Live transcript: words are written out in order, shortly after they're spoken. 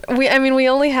We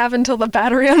only have until the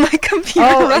battery on my computer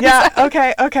runs yeah. out.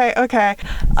 Okay.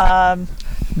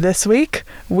 This week,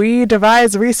 we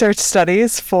devise research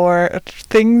studies for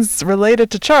things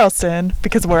related to Charleston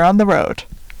because we're on the road.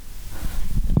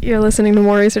 You're listening to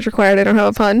More Research Required. I don't have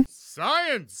a pun.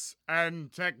 Science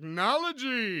and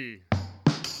technology.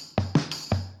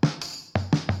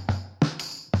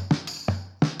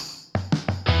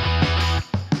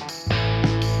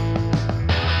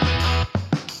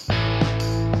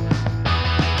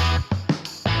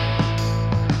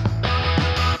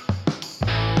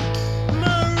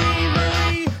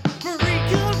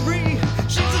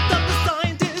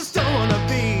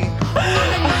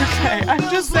 I'm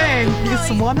just saying,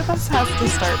 one of us has to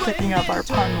start picking up our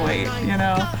pun weight, you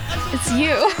know? It's you.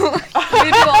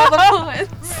 You do all the puns.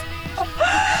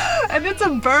 And it's a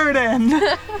burden.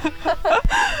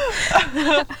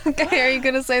 Okay, are you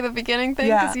going to say the beginning thing?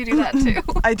 Yeah. Because you do that too.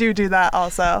 I do that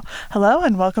also. Hello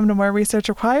and welcome to More Research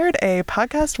Required, a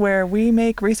podcast where we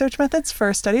make research methods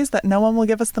for studies that no one will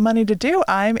give us the money to do.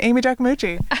 I'm Amy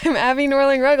Giacomucci. I'm Abby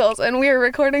Norling Ruggles, and we are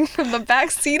recording from the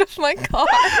back seat of my car.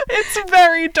 It's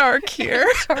very dark here.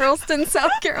 Charleston,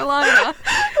 South Carolina,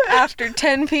 after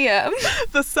 10 p.m.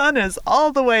 The sun is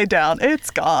all the way down. It's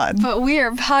gone. But we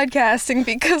are podcasting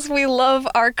because we love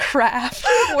our craft.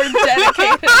 We're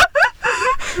dedicated.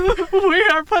 We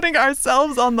are putting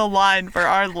ourselves on the line for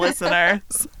our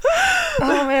listeners.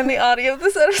 Oh man, the audio of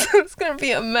this episode is going to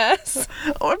be a mess.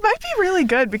 Or it might be really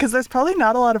good because there's probably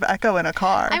not a lot of echo in a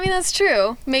car. I mean, that's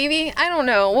true. Maybe. I don't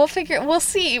know. We'll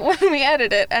see when we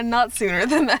edit it, and not sooner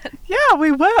than that. Yeah,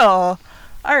 we will.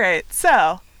 All right,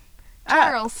 so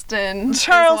Charleston is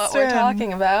what we're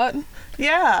talking about.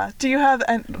 Yeah. Do you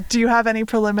have any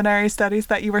preliminary studies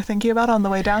that you were thinking about on the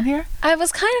way down here? I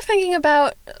was kind of thinking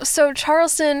about, so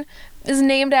Charleston is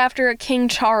named after a King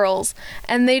Charles,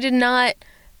 and they did not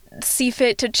see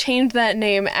fit to change that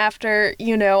name after,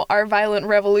 our violent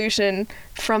revolution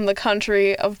from the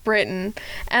country of Britain.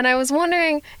 And I was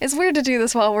wondering, it's weird to do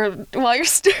this while you're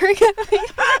staring at me.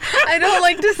 I don't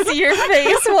like to see your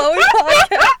face while we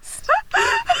podcast.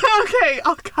 Okay,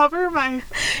 I'll cover my...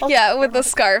 with the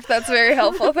scarf. That's very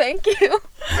helpful. Thank you.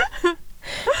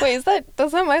 Wait, is that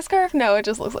my scarf? No, it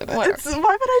just looks like whatever.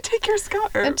 Why would I take your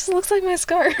scarf? It just looks like my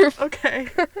scarf. Okay.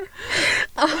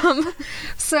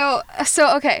 So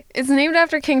okay, it's named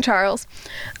after King Charles.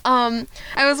 I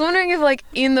was wondering if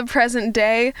in the present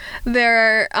day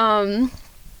there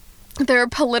are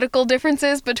political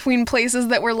differences between places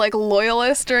that were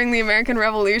loyalist during the American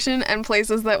Revolution and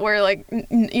places that were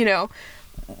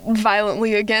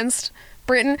violently against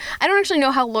Britain. I don't actually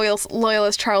know how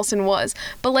loyalist Charleston was,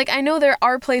 but I know there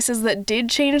are places that did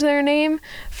change their name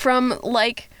from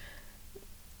I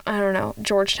don't know,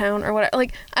 Georgetown or whatever.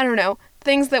 I don't know,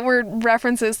 things that were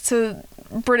references to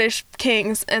British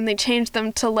kings, and they changed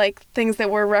them to things that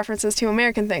were references to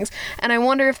American things. And I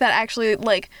wonder if that actually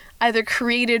either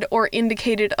created or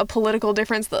indicated a political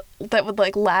difference that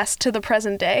would last to the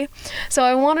present day. So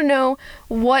I want to know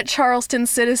what Charleston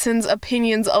citizens'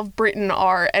 opinions of Britain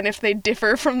are, and if they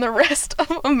differ from the rest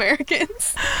of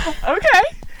Americans. Okay.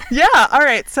 Yeah. All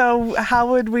right. So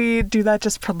how would we do that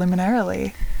just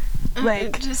preliminarily?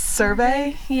 Just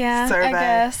survey? Yeah, survey. I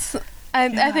guess.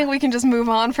 I think we can just move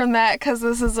on from that because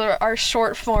this is our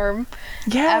short form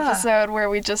episode where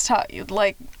we just taught you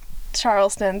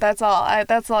Charleston. That's all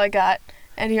I got.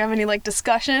 And do you have any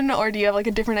discussion, or do you have a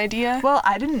different idea? Well,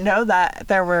 I didn't know that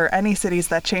there were any cities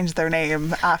that changed their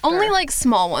name after. Only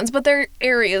small ones, but there are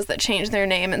areas that change their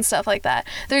name and stuff like that.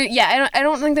 I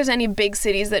don't think there's any big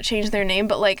cities that change their name,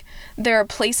 but there are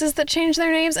places that change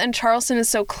their names, and Charleston is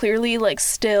so clearly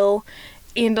still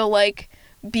into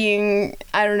being,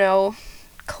 I don't know,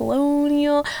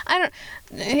 colonial.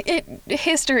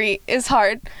 History is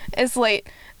hard. It's late.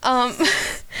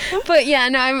 But yeah,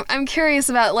 no, I'm curious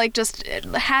about just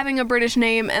having a British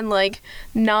name and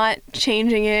not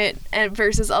changing it, and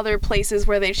versus other places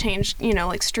where they changed,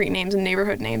 street names and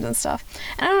neighborhood names and stuff.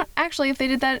 And I don't actually, if they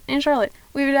did that in Charlotte,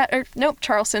 we would nope,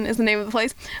 Charleston is the name of the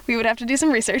place. We would have to do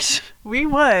some research. We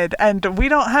would, and we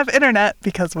don't have internet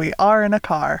because we are in a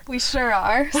car. We sure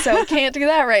are, so can't do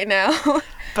that right now.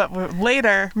 But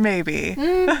later, maybe.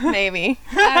 Maybe.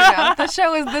 I don't know. This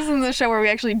isn't the show where we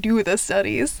actually do the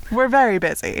studies. We're very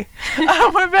busy.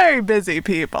 We're very busy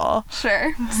people.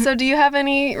 Sure. So do you have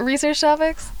any research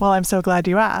topics? Well, I'm so glad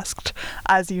you asked.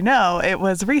 As you know, it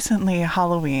was recently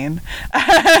Halloween.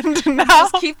 And now...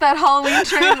 Just keep that Halloween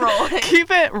train rolling.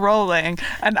 Keep it rolling.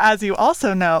 And as you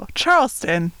also know,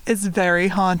 Charleston is very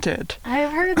haunted.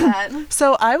 I've heard that.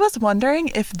 So I was wondering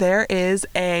if there is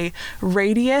a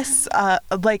radius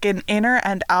like an inner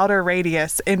and outer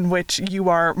radius in which you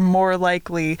are more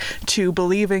likely to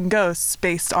believe in ghosts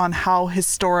based on how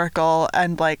historical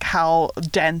and like how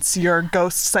dense your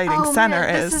ghost sighting center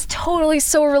man, is. This is totally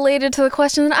so related to the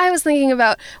question that I was thinking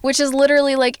about, which is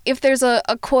literally like, if there's a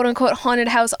quote-unquote haunted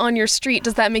house on your street,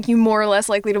 does that make you more or less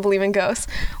likely to believe in ghosts?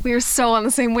 We are so on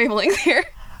the same wavelength here.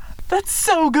 That's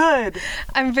so good.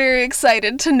 I'm very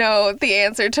excited to know the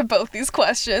answer to both these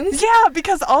questions. Yeah,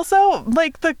 because also,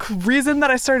 like, the reason that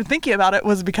I started thinking about it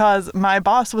was because my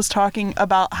boss was talking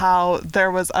about how there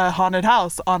was a haunted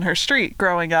house on her street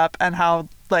growing up and how,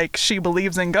 like, she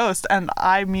believes in ghosts. And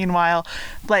I, meanwhile,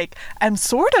 like, am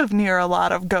sort of near a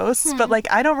lot of ghosts, but, like,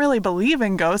 I don't really believe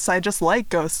in ghosts. I just like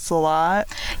ghosts a lot.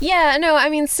 Yeah, no, I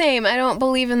mean, same. I don't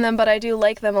believe in them, but I do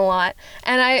like them a lot.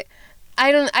 And I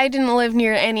didn't live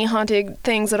near any haunted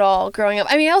things at all growing up.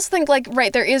 I mean, I also think, like,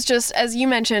 right, there is just, as you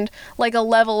mentioned, like, a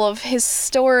level of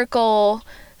historical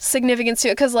significance to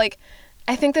it. Because, like,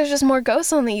 I think there's just more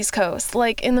ghosts on the East Coast.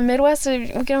 Like, in the Midwest,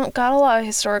 we don't got a lot of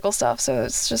historical stuff. So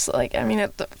it's just, like, I mean,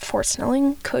 Fort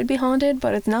Snelling could be haunted,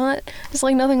 but it's not. It's,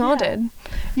 like, nothing haunted.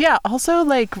 Yeah, also,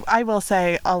 like, I will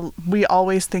say, we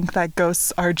always think that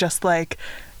ghosts are just, like,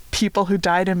 people who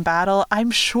died in battle.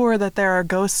 I'm sure that there are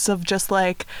ghosts of just,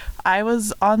 like, I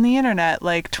was on the internet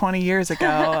like 20 years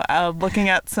ago looking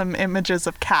at some images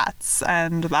of cats,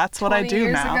 and that's what I do 20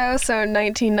 years now. ago, so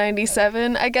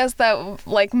 1997. I guess that,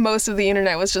 like, most of the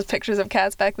internet was just pictures of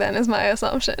cats back then, is my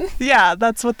assumption. Yeah,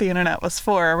 that's what the internet was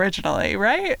for originally,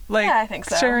 right? Like, Yeah, I think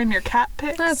so. sharing your cat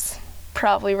pics. That's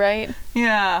probably right.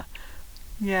 Yeah.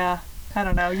 I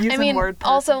don't know. Using I mean, word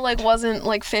also, like, wasn't,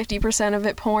 like, 50% of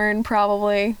it porn,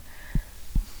 probably.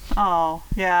 Oh,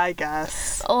 yeah, I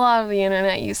guess. A lot of the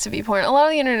internet used to be porn. A lot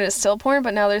of the internet is still porn,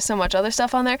 but now there's so much other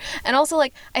stuff on there. And also,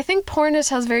 like, I think porn just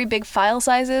has very big file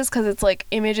sizes because it's, like,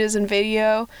 images and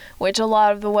video, which a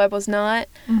lot of the web was not.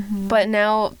 Mm-hmm. But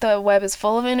now the web is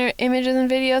full of images and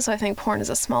video, so I think porn is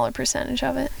a smaller percentage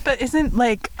of it. But isn't,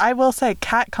 like, I will say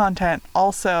cat content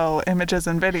also images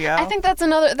and video? I think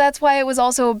that's why it was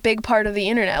also a big part of the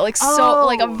internet. Like, so,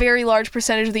 like, a very large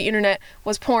percentage of the internet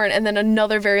was porn, and then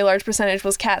another very large percentage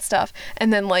was cat stuff,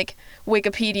 and then, like,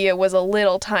 Wikipedia was a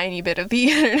little tiny bit of the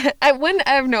internet. I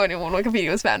have no idea when Wikipedia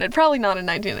was founded. Probably not in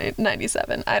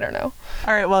 1997. I don't know.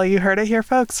 All right, well, you heard it here,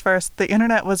 folks. First, the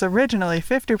internet was originally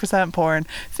 50% porn,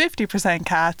 50%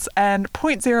 cats, and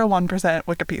 0.01%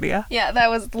 Wikipedia. Yeah,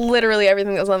 that was literally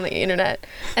everything that was on the internet.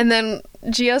 And then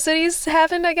GeoCities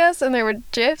happened, I guess, and there were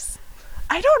GIFs.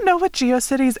 I don't know what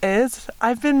GeoCities is.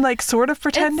 I've been, like, sort of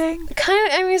pretending.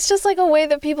 It's just like a way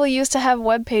that people used to have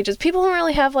web pages. People don't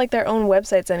really have, like, their own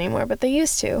websites anymore, but they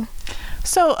used to.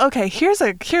 So, okay, here's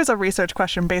a research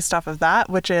question based off of that,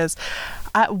 which is,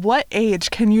 at what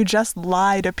age can you just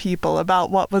lie to people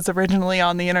about what was originally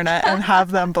on the internet and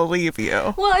have them believe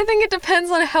you? Well, I think it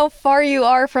depends on how far you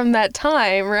are from that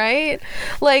time, right?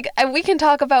 Like, we can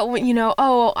talk about, when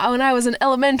I was an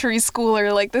elementary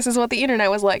schooler, like, this is what the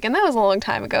internet was like, and that was a long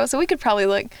time ago, so we could probably,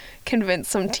 like, convince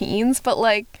some teens, but,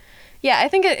 like, yeah, I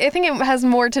think it has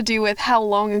more to do with how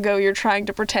long ago you're trying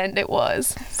to pretend it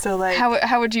was. So, like,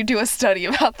 how would you do a study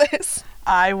about this?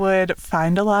 I would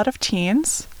find a lot of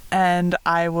teens and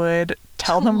I would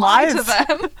tell them Lie lies to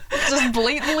them. Just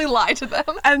blatantly lie to them.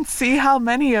 and see how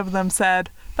many of them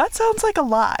said, that sounds like a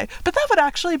lie. But that would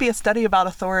actually be a study about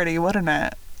authority, wouldn't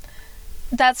it?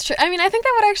 That's true. I mean, I think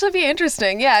that would actually be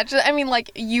interesting. Yeah,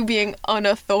 like you being an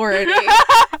authority.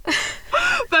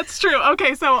 That's true.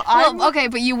 Okay, so okay,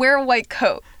 but you wear a white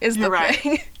coat is the right.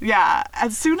 thing. Yeah,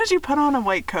 as soon as you put on a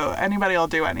white coat, anybody will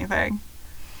do anything.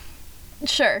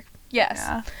 Sure. Yes.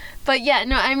 Yeah. But yeah,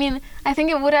 no, I mean, I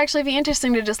think it would actually be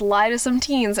interesting to just lie to some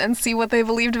teens and see what they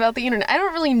believed about the internet. I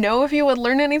don't really know if you would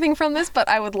learn anything from this, but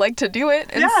I would like to do it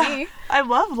and see. I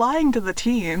love lying to the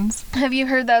teens. Have you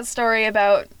heard that story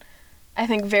about, I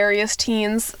think, various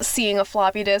teens seeing a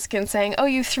floppy disk and saying, oh,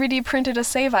 you 3D printed a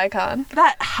save icon?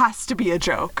 That has to be a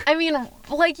joke. I mean,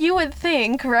 like, you would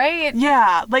think, right?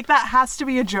 Yeah, like, that has to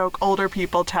be a joke older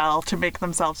people tell to make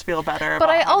themselves feel better. But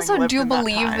about I having also lived do in that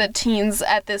believe time. that teens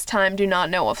at this time do not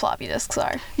know what floppy disks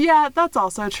are. Yeah, that's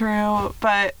also true.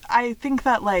 But I think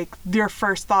that, like, your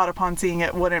first thought upon seeing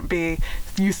it wouldn't be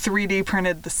you 3D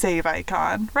printed the save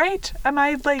icon, right? Am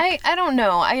I, like... I don't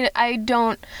know. I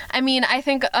don't... I mean, I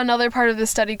think another part of the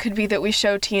study could be that we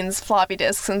show teens floppy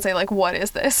disks and say, like, what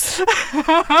is this? This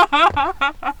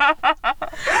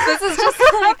is just,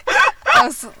 like,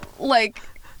 us, like...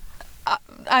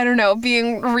 I don't know,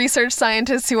 being research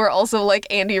scientists who are also, like,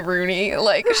 Andy Rooney,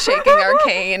 like, shaking our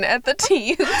cane at the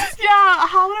teens. Yeah,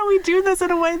 how do we do this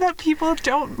in a way that people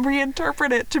don't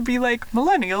reinterpret it to be like,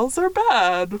 millennials are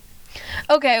bad?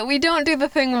 Okay, we don't do the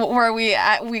thing where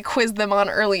we quiz them on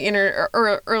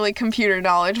early computer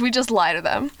knowledge. We just lie to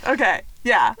them. Okay,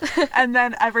 yeah. And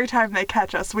then every time they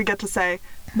catch us, we get to say,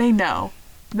 they know.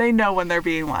 They know when they're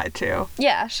being lied to.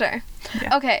 Yeah, sure.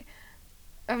 Yeah. Okay.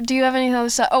 Do you have any other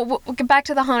stuff? Oh, we'll get back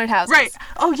to the haunted houses. Right.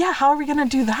 Oh, yeah, how are we going to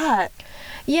do that?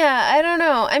 Yeah, I don't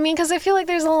know. I mean, because I feel like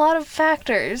there's a lot of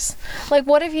factors. Like,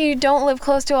 what if you don't live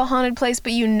close to a haunted place,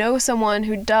 but you know someone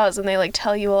who does, and they, like,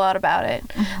 tell you a lot about it?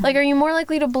 Mm-hmm. Like, are you more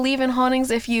likely to believe in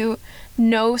hauntings if you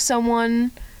know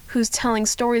someone who's telling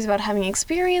stories about having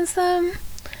experienced them?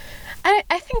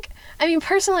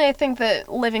 Personally, I think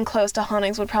that living close to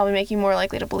hauntings would probably make you more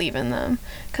likely to believe in them.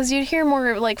 Because you'd hear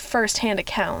more, like, first-hand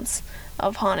accounts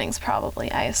of hauntings,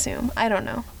 probably, I assume. I don't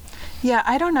know. Yeah,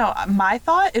 I don't know. My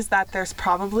thought is that there's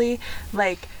probably,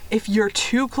 like, if you're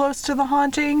too close to the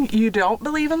haunting, you don't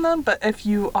believe in them, but if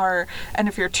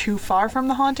you're too far from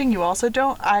the haunting, you also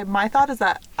don't. My thought is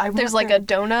that there's like a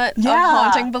donut of Yeah.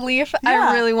 haunting belief. Yeah.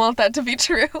 I really want that to be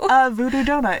true. A voodoo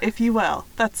donut, if you will.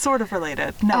 That's sort of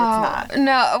related. No, it's not.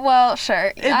 No, well,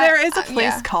 sure. There is a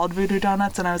place yeah. called Voodoo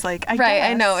Donuts, and I was like, I Right, guess.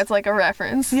 I know, it's like a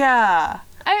reference. Yeah.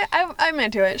 I'm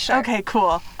into it, sure. Okay,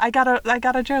 cool. I got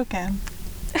a joke in.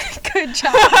 Good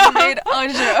job. You made a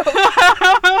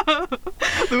joke.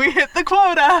 We hit the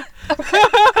quota.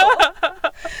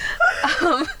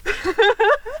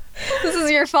 This is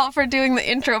your fault for doing the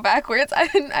intro backwards. I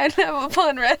didn't have a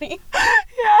pun ready.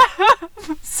 Yeah.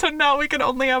 So now we can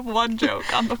only have one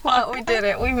joke on the podcast. Well, we did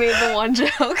it. We made the one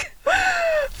joke.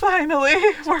 Finally,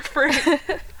 we're free.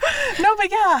 No,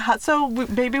 but yeah, so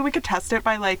maybe we could test it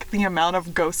by, like, the amount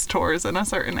of ghost tours in a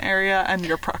certain area and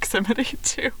your proximity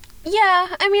to. Yeah,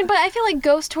 I mean, but I feel like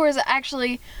ghost tours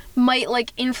actually might,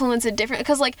 like, influence it different,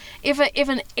 because, like, if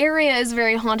an area is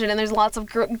very haunted and there's lots of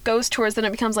ghost tours, then it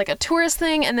becomes, like, a tourist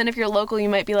thing, and then if you're local, you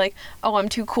might be like, oh, I'm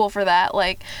too cool for that,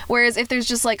 like, whereas if there's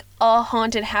just, like, a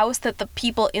haunted house that the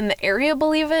people in the area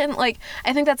believe in, like,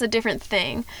 I think that's a different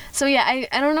thing. So, yeah,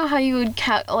 I don't know how you would,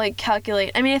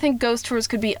 calculate. I mean, I think ghost tours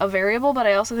could be a variable, but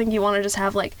I also think you want to just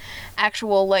have, like,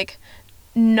 actual, like,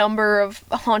 number of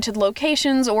haunted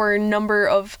locations or number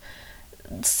of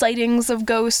sightings of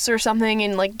ghosts or something,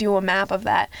 and, like, do a map of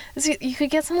that. You could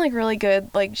get some, like, really good,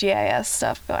 like, GIS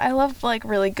stuff. I love, like,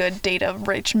 really good data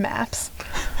rich maps.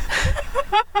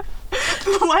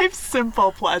 Life's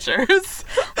simple pleasures.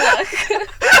 Look,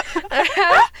 I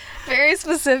have very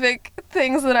specific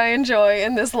things that I enjoy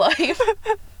in this life.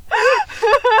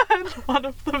 And one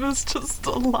of them is just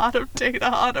a lot of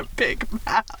data on a big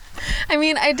map. I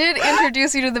mean, I did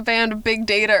introduce you to the band Big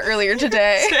Data earlier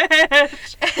today,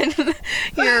 and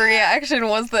your reaction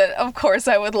was that, of course,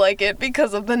 I would like it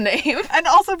because of the name. And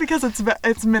also because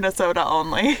it's Minnesota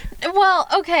only. Well,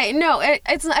 okay, no,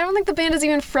 it's. I don't think the band is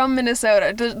even from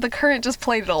Minnesota. The Current just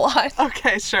played it a lot.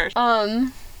 Okay, sure.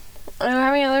 I don't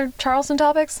have any other Charleston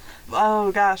topics.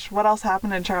 Oh gosh, what else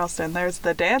happened in Charleston? There's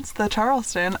the dance, the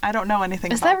Charleston. I don't know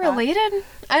anything Is about that related?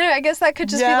 I don't know, I guess that could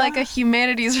just Yeah. be like a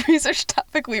humanities research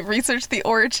topic. We researched the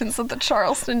origins of the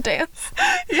Charleston dance.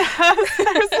 Yes,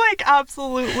 there's like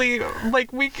absolutely, like,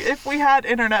 if we had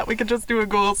internet, we could just do a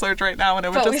Google search right now and it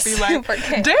would But just we be like, super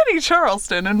can't. Danny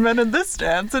Charleston invented this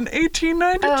dance in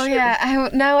 1892. Oh yeah,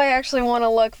 now I actually want to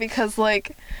look because,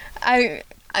 like, I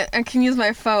can use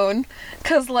my phone,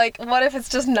 because, like, what if it's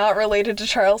just not related to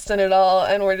Charleston at all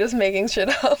and we're just making shit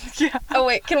up? Yeah. Oh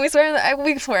wait, can we swear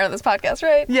we can swear on this podcast,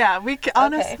 right? Yeah,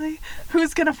 honestly,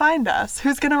 who's gonna find us?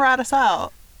 Who's gonna rat us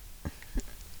out?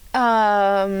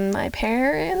 My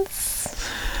parents.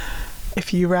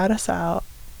 If you rat us out.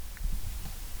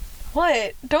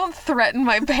 What? Don't threaten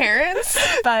my parents.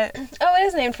 But Oh, it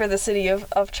is named for the city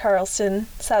of Charleston,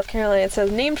 South Carolina. It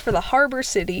says named for the harbor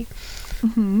city.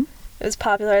 mhm. It was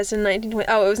popularized in 1920.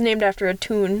 Oh, it was named after a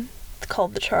tune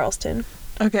called the Charleston.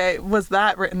 Okay, was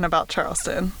that written about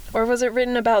Charleston? Or was it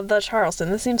written about the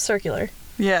Charleston? This seems circular.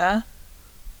 Yeah.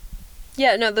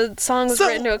 Yeah, no, the song was So-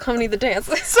 written to accompany the dance.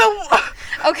 So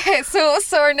Okay, so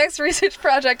our next research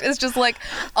project is just, like,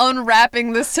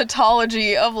 unwrapping this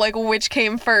tautology of, like, which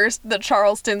came first, the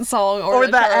Charleston song or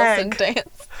the Charleston egg.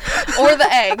 dance. Or the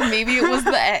egg. Maybe it was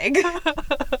the egg.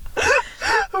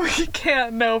 we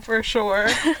can't know for sure.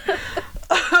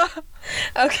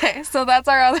 Okay, so that's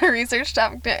our other research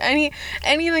topic.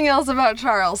 Anything else about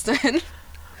Charleston?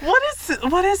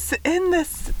 What is in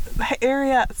this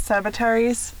area?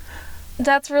 Cemeteries?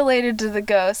 That's related to the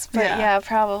ghosts, but Yeah. yeah,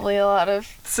 probably a lot of,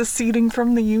 Seceding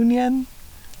from the Union?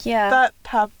 yeah.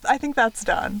 I think that's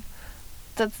done.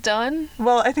 That's done?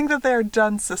 Well, I think that they're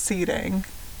done seceding.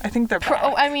 I think they're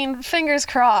back. I mean, fingers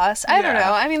crossed. I don't Yeah.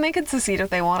 know. I mean, they could secede if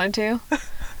they wanted to.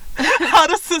 How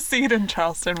to secede in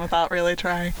Charleston without really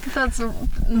trying. That's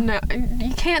no,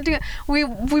 you can't do it. We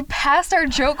passed our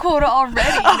joke quota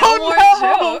already. No more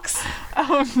jokes.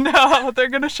 Oh no, they're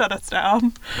gonna shut us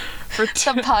down for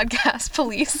The podcast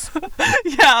police.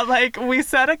 Yeah, like we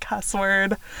said a cuss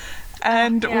word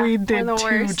and Yeah, we we're did the 2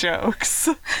 worst. jokes.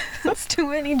 That's too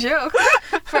many jokes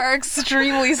for our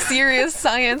extremely serious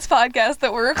science podcast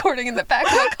that we're recording in the back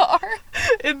of the car.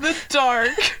 In the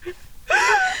dark.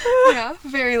 Yeah,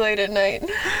 very late at night.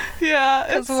 Yeah,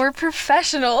 Because it's we're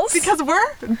professionals. because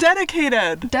we're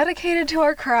dedicated. Dedicated to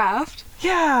our craft.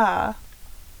 Yeah.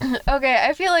 Okay,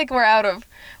 I feel like we're out of...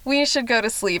 We should go to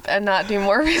sleep and not do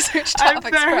more research I'm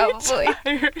topics, very probably.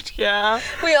 tired. Yeah.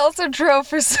 We also drove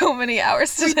for so many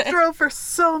hours We today. drove for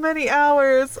so many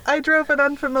hours. I drove an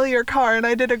unfamiliar car and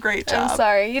I did a great job. I'm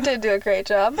sorry, you did do a great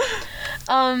job.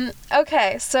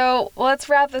 Okay, so let's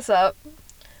wrap this up.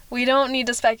 We don't need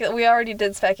to speculate. We already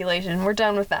did speculation. We're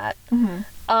done with that.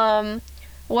 Mm-hmm.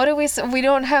 What do we say? We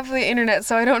don't have the internet,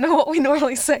 so I don't know what we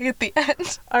normally say at the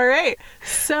end. All right.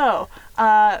 So,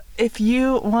 if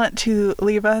you want to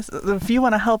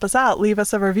help us out, leave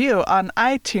us a review on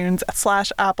iTunes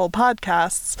 / Apple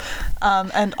Podcasts,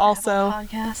 and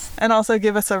also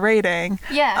give us a rating.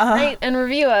 Yeah, rate and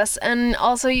review us. And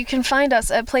also you can find us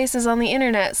at places on the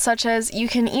internet, such as you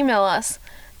can email us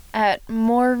at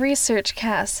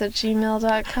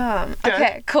moreresearchcasts@gmail.com. Good.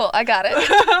 Okay, cool. I got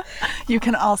it. You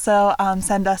can also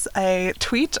send us a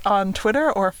tweet on Twitter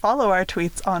or follow our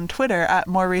tweets on Twitter at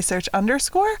moreresearch_,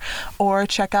 or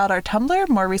check out our Tumblr,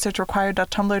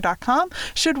 moreresearchrequired.tumblr.com.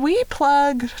 Should we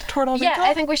plug Turtle Yeah, Recall?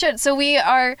 I think we should. So we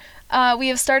have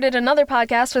started another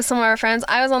podcast with some of our friends.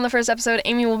 I was on the first episode.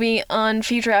 Amy will be on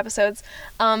future episodes.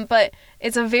 But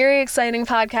it's a very exciting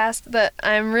podcast that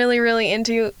I'm really, really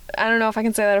into. I don't know if I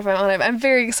can say that if I'm on it. I'm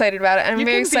very excited about it. I'm You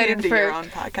very can be excited into for your own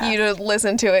podcast. you to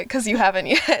listen to it because you haven't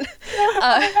yet.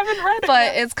 I haven't read it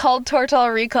But yet. it's called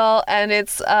Tortall Recall, and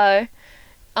it's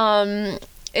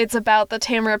about the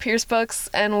Tamara Pierce books,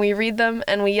 and we read them,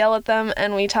 and we yell at them,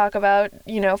 and we talk about,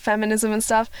 feminism and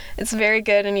stuff. It's very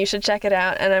good, and you should check it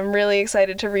out, and I'm really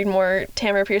excited to read more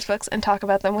Tamara Pierce books and talk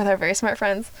about them with our very smart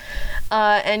friends.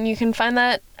 And you can find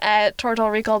that at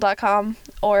tortallrecall.com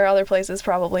or other places,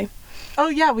 probably. Oh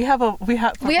yeah, we have a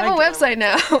website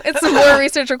now. It's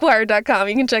moreresearchrequired.com.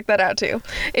 You can check that out too.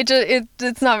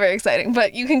 It's not very exciting,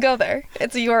 but you can go there.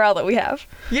 It's a URL that we have.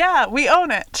 Yeah, we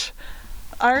own it.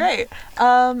 All right.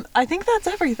 I think that's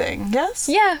everything. Yes?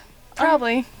 Yeah,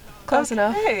 probably. Close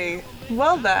enough. Okay.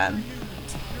 Well then.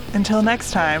 Until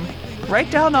next time, write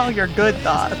down all your good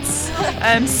thoughts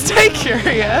and stay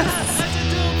curious.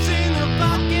 Isotopes in the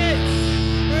pocket,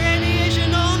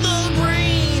 radiation on the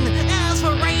brain. As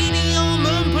for radium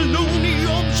and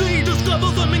polonium, she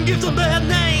discovers them and gives them bad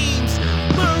names.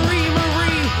 Marie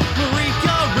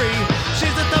Curie,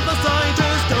 she's a type of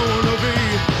scientist I wanna be.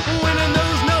 Winning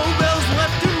those Nobels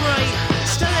left and right,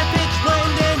 study pitch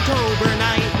blend and October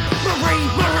night. Marie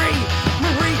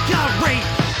Curie,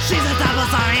 she's the type of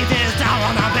scientist I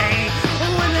wanna be.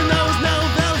 Winning those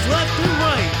Nobels left and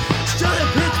right, study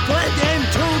pitch blend and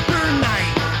October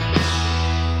night.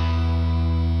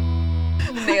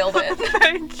 Nailed it.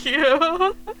 Thank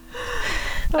you.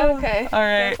 Okay. All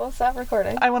right. We'll stop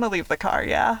recording. I want to leave the car,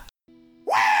 yeah.